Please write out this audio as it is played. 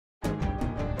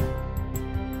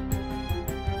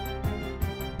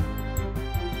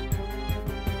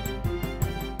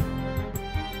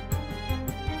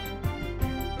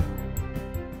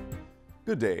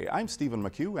Good day, I'm Stephen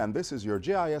McHugh and this is your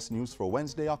JIS News for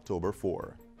Wednesday, October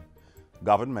 4.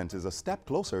 Government is a step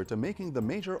closer to making the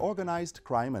Major Organized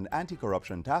Crime and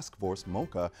Anti-Corruption Task Force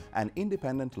MOCA an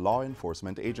independent law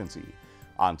enforcement agency.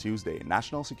 On Tuesday,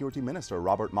 National Security Minister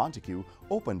Robert Montego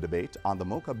opened debate on the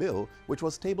MOCA bill, which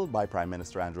was tabled by Prime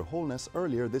Minister Andrew Holness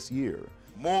earlier this year.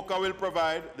 MOCA will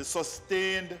provide the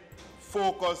sustained,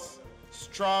 focused,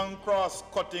 strong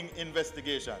cross-cutting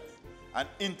investigations and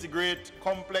integrate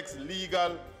complex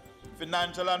legal,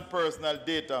 financial and personal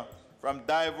data from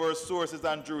diverse sources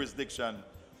and jurisdictions,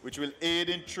 which will aid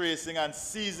in tracing and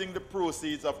seizing the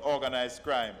proceeds of organized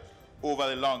crime over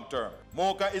the long term.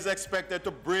 MOCA is expected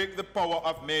to break the power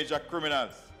of major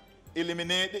criminals,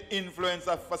 eliminate the influence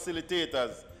of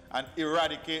facilitators, and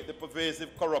eradicate the pervasive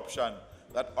corruption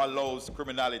that allows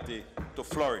criminality to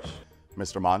flourish.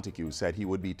 Mr. Montego said he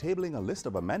would be tabling a list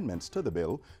of amendments to the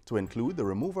bill to include the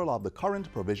removal of the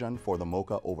current provision for the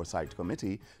MOCA Oversight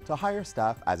Committee to hire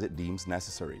staff as it deems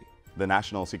necessary. The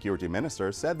National Security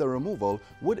Minister said the removal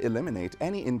would eliminate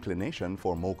any inclination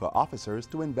for MOCA officers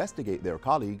to investigate their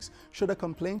colleagues should a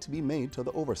complaint be made to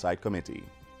the Oversight Committee.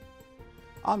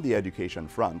 On the education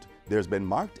front, there's been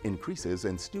marked increases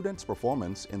in students'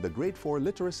 performance in the Grade 4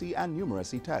 literacy and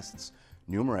numeracy tests.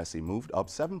 Numeracy moved up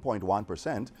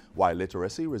 7.1%, while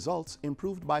literacy results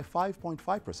improved by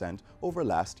 5.5% over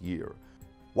last year.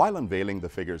 While unveiling the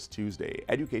figures Tuesday,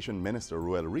 Education Minister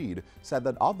Ruel Reid said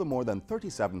that of the more than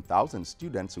 37,000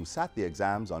 students who sat the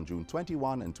exams on June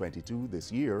 21 and 22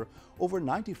 this year, over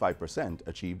 95%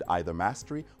 achieved either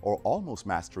mastery or almost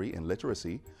mastery in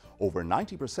literacy. Over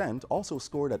 90% also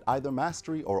scored at either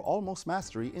mastery or almost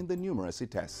mastery in the numeracy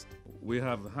test. We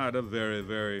have had a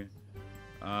very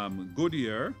good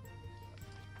year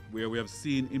where we have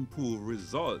seen improved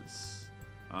results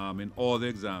in all the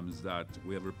exams that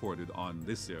we have reported on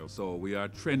this year. So we are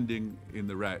trending in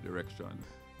the right direction.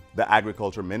 The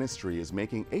Agriculture Ministry is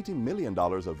making $80 million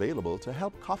available to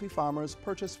help coffee farmers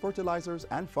purchase fertilizers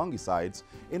and fungicides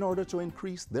in order to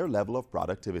increase their level of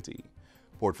productivity.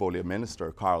 Portfolio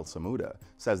Minister Carl Samuda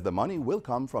says the money will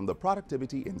come from the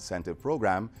Productivity Incentive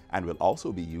Program and will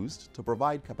also be used to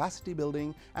provide capacity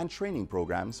building and training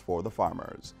programs for the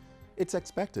farmers. It's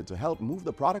expected to help move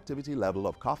the productivity level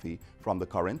of coffee from the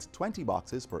current 20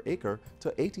 boxes per acre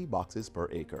to 80 boxes per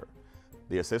acre.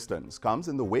 The assistance comes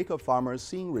in the wake of farmers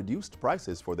seeing reduced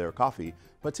prices for their coffee,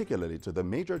 particularly to the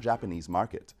major Japanese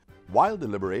market. While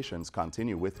deliberations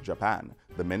continue with Japan,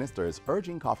 the minister is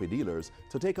urging coffee dealers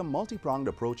to take a multi-pronged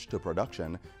approach to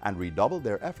production and redouble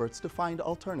their efforts to find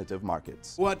alternative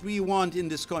markets. What we want in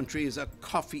this country is a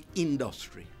coffee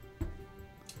industry.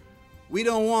 We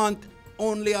don't want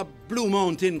only a Blue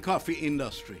Mountain coffee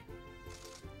industry.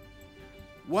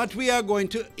 What we are going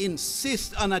to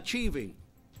insist on achieving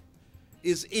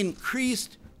is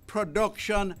increased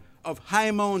production of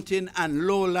high mountain and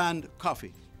lowland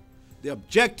coffee. The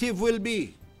objective will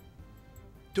be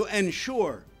to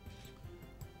ensure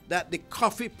that the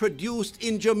coffee produced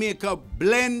in Jamaica,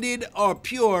 blended or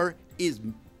pure, is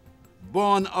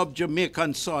born of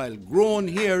Jamaican soil, grown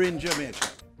here in Jamaica.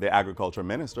 The Agriculture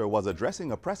Minister was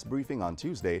addressing a press briefing on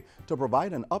Tuesday to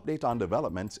provide an update on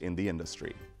developments in the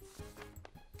industry.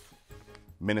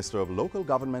 Minister of Local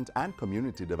Government and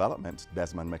Community Development,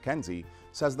 Desmond McKenzie,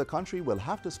 says the country will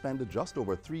have to spend just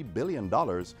over $3 billion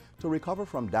to recover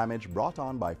from damage brought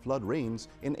on by flood rains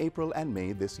in April and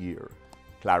May this year.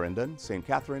 Clarendon, St.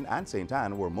 Catherine and St.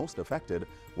 Anne were most affected,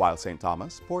 while St.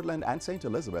 Thomas, Portland and St.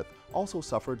 Elizabeth also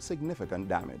suffered significant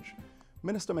damage.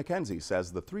 Minister McKenzie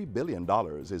says the $3 billion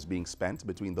is being spent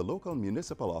between the local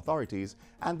municipal authorities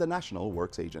and the National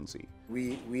Works Agency.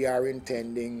 We are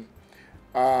intending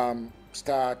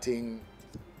starting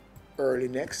early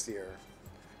next year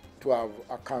to have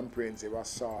a comprehensive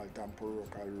assault on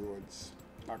parochial roads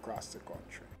across the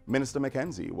country. Minister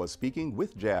McKenzie was speaking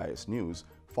with JIS News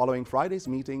following Friday's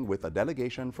meeting with a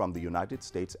delegation from the United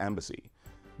States Embassy.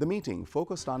 The meeting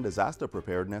focused on disaster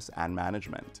preparedness and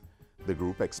management. The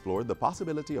group explored the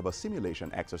possibility of a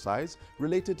simulation exercise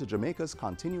related to Jamaica's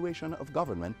continuation of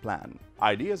government plan.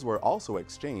 Ideas were also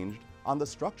exchanged on the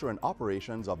structure and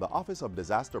operations of the Office of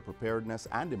Disaster Preparedness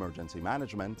and Emergency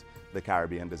Management, the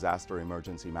Caribbean Disaster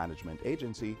Emergency Management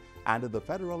Agency, and the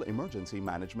Federal Emergency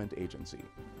Management Agency.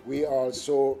 We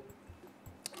also,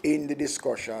 in the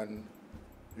discussion,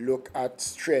 look at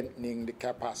strengthening the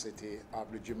capacity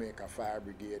of the Jamaica Fire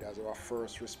Brigade as our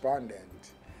first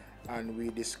respondent, and we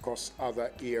discuss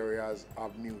other areas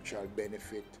of mutual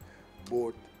benefit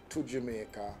both to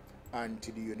Jamaica and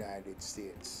to the United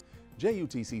States.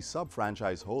 JUTC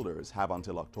sub-franchise holders have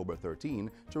until October 13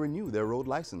 to renew their road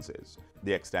licenses.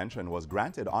 The extension was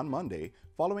granted on Monday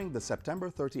following the September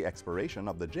 30 expiration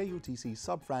of the JUTC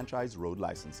sub-franchise road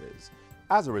licenses.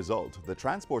 As a result, the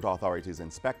Transport Authority's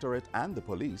Inspectorate and the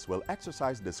police will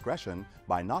exercise discretion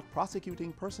by not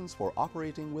prosecuting persons for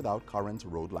operating without current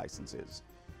road licenses.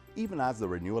 Even as the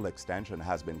renewal extension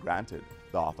has been granted,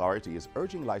 the authority is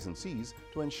urging licensees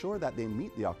to ensure that they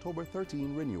meet the October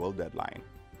 13 renewal deadline.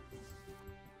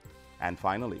 And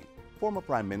finally, former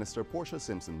Prime Minister Portia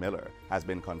Simpson Miller has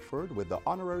been conferred with the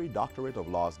Honorary Doctorate of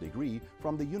Laws degree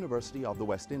from the University of the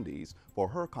West Indies for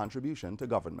her contribution to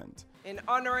government. In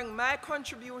honoring my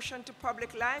contribution to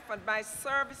public life and my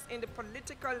service in the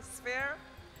political sphere,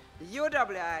 the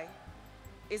UWI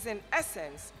is in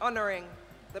essence honoring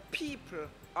the people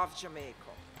of Jamaica.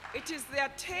 It is the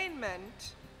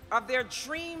attainment of their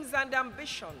dreams and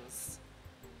ambitions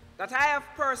that I have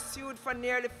pursued for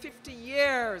nearly 50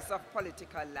 years of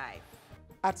political life.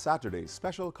 At Saturday's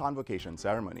special convocation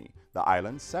ceremony, the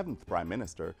island's 7th Prime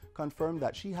Minister confirmed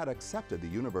that she had accepted the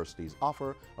university's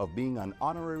offer of being an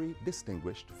honorary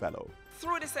distinguished fellow.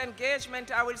 Through this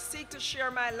engagement, I will seek to share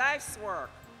my life's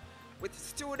work with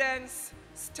students,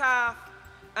 staff,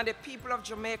 and the people of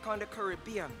Jamaica and the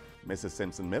Caribbean. Mrs.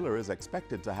 Simpson Miller is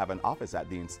expected to have an office at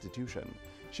the institution.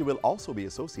 She will also be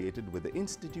associated with the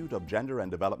Institute of Gender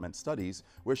and Development Studies,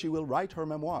 where she will write her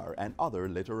memoir and other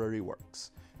literary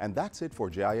works. And that's it for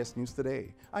JIS News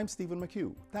Today. I'm Stephen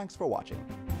McHugh. Thanks for watching.